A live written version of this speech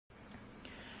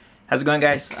How's it going,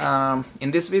 guys?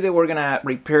 In this video we're gonna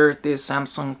repair this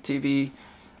Samsung TV.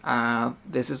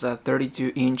 This is a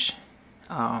 32-inch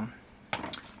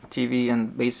TV,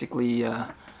 and basically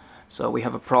so we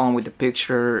have a problem with the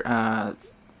picture.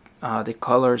 The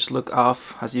colors look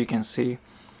off, as you can see.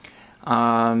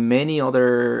 Many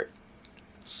other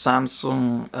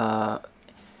Samsung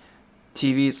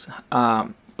TVs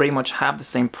pretty much have the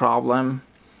same problem.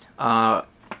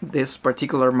 This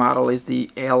particular model is the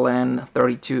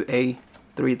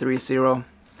LN32A330.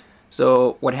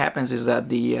 So what happens is that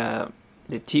the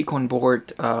T-con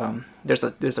board, there's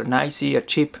an IC, a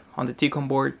chip on the T-con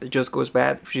board that just goes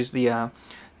bad, which is the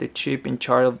chip in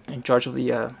charge of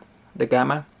the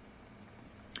gama.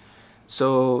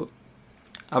 So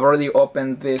I've already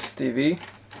opened this TV.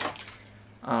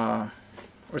 We're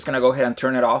just gonna go ahead and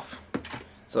turn it off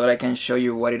so that I can show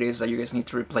you what it is that you guys need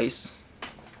to replace.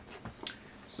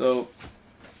 So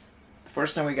the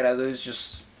first thing we gotta do is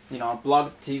just,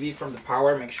 unplug the TV from the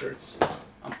power, make sure it's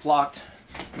unplugged.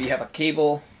 We have a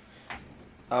cable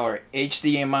or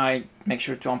HDMI, make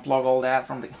sure to unplug all that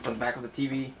from the back of the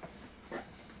TV.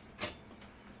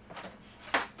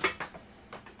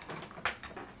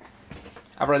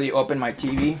 I've already opened my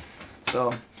TV,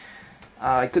 so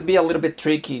it could be a little bit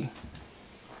tricky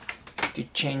to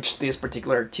change this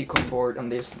particular T-con board on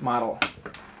this model.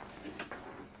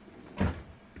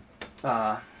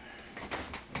 But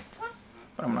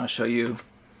I'm going to show you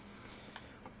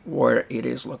where it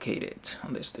is located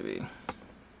on this TV.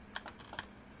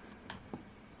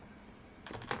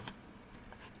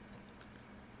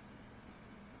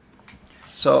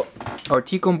 So our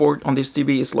T-con board on this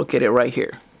TV is located right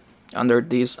here under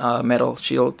this metal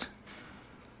shield.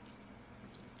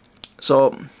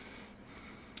 So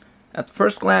at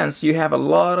first glance you have a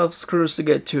lot of screws to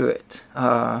get to it.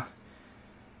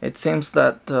 It seems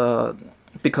that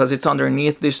because it's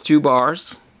underneath these two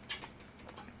bars,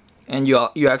 and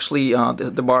you actually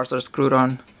the bars are screwed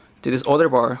on to this other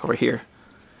bar over here.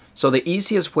 So the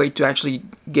easiest way to actually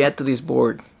get to this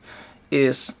board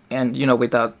is, and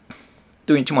without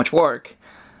doing too much work,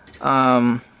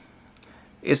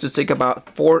 is to take about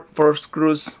four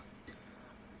screws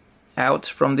out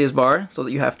from this bar, so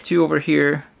that you have two over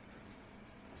here,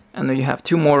 and then you have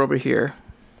two more over here.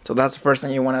 So that's the first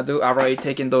thing you want to do. I've already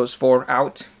taken those four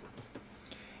out,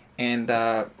 and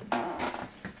I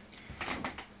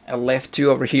left two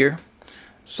over here.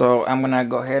 So I'm gonna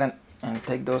go ahead and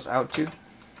take those out too.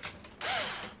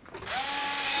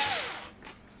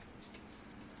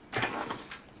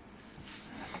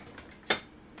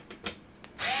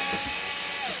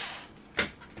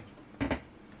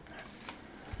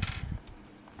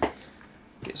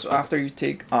 Okay, so after you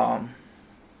take all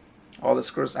the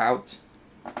screws out,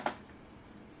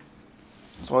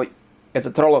 so it's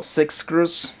a total of 6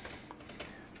 screws.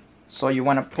 So you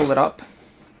want to pull it up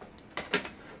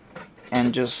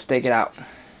and just take it out.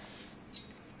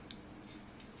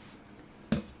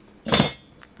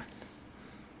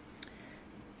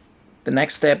 The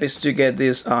next step is to get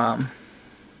this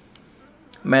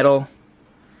metal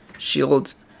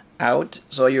shield out.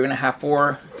 So you're gonna have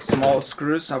 4 small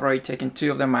screws. I've already taken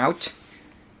 2 of them out.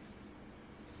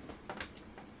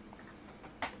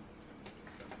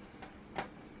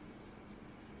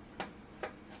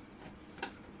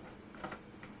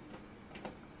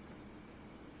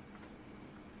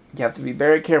 You have to be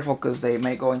very careful because they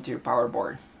may go into your power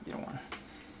board. You don't want.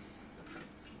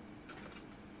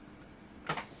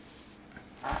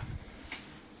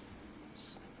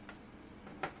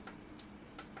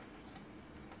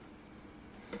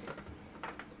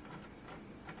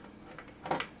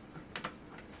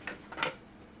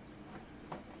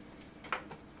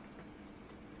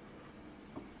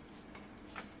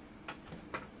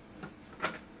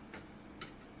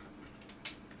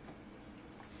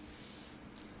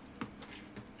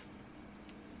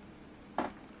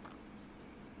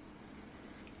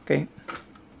 Okay,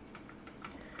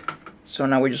 so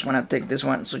now we just want to take this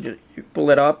one, so you pull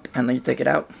it up and then you take it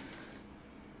out.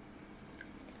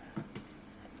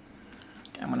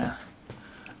 Okay, I'm gonna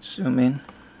zoom in.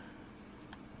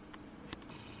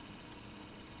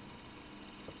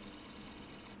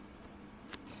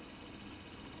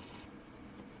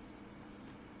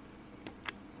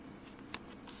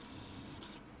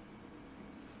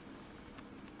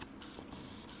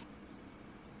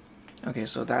 Okay,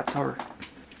 so that's our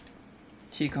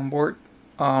T-con board.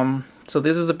 So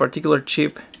this is a particular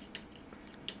chip,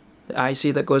 the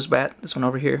IC that goes bad, this one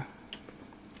over here.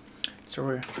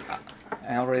 So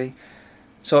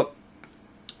so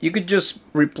you could just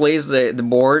replace the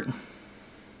board.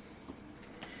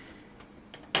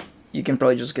 You can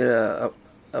probably just get a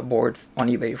a board on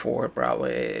eBay for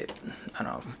probably, I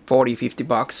don't know, 40-50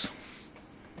 bucks.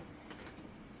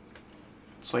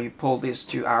 So you pull these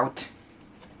two out.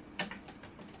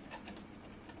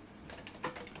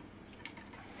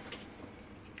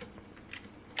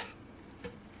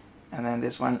 And then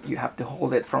this one, you have to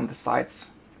hold it from the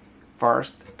sides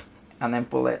first and then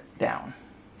pull it down.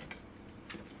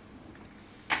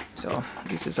 So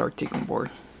this is our Ticum board.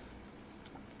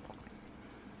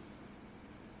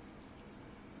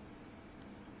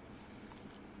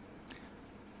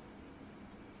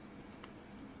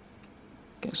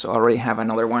 Okay, so I already have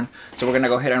another one. So we're gonna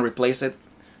go ahead and replace it.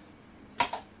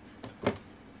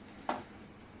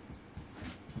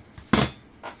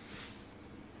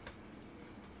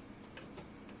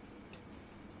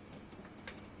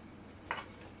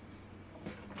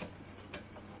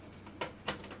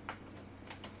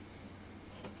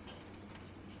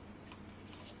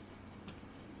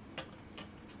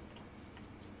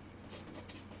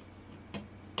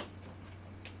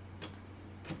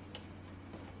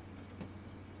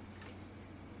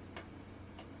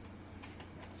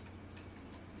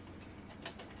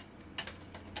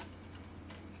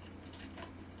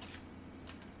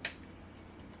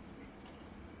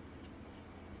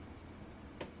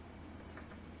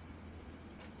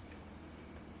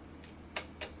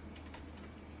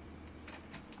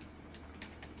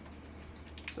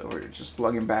 So we're just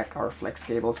plugging back our flex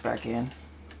cables back in.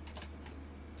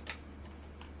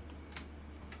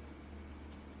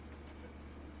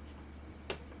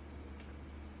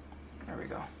 There we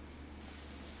go.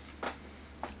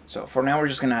 So for now we're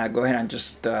just gonna go ahead and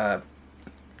just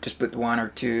put one or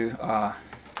two,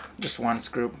 just one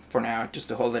screw for now, just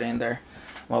to hold it in there,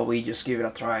 while we just give it a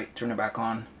try, turn it back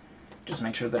on, just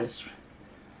make sure that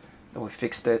we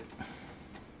fixed it.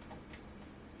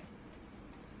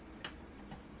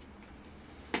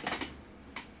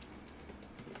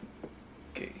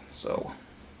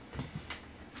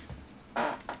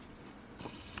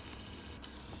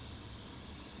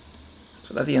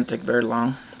 So that didn't take very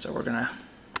long, so we're gonna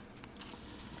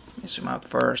zoom out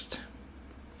first.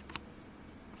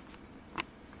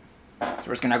 So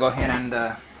we're just gonna go ahead and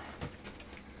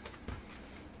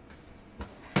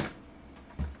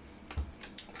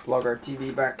plug our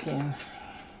TV back in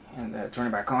and turn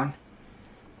it back on.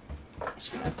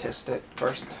 Just gonna test it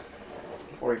first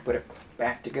before we put it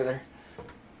back together.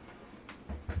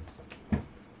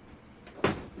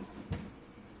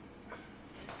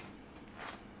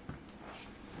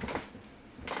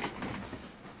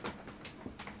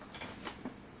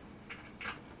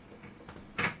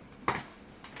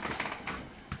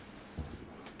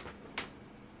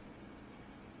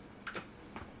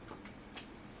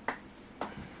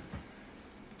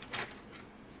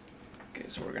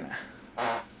 So we're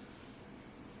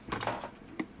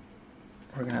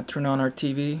gonna turn on our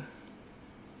TV.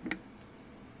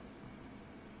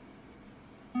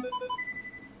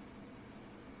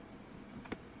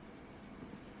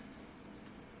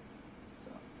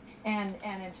 And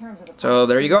in terms of the so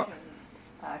there you go.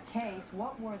 Case, who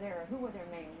were their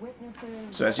main witnesses?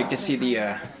 So as you can see,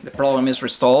 the problem is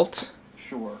resolved.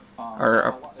 Sure.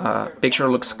 Our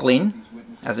picture looks clean,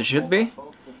 as it should be.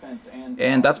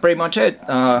 And that's pretty much it.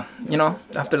 You know,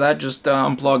 after that, just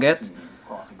unplug it,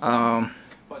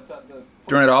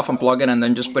 turn it off, unplug it, and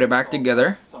then just put it back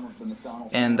together.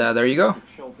 And there you go.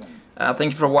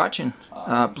 Thank you for watching.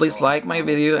 Please like my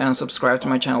video and subscribe to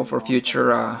my channel for future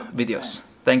videos.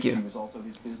 Thank you.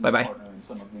 Bye-bye.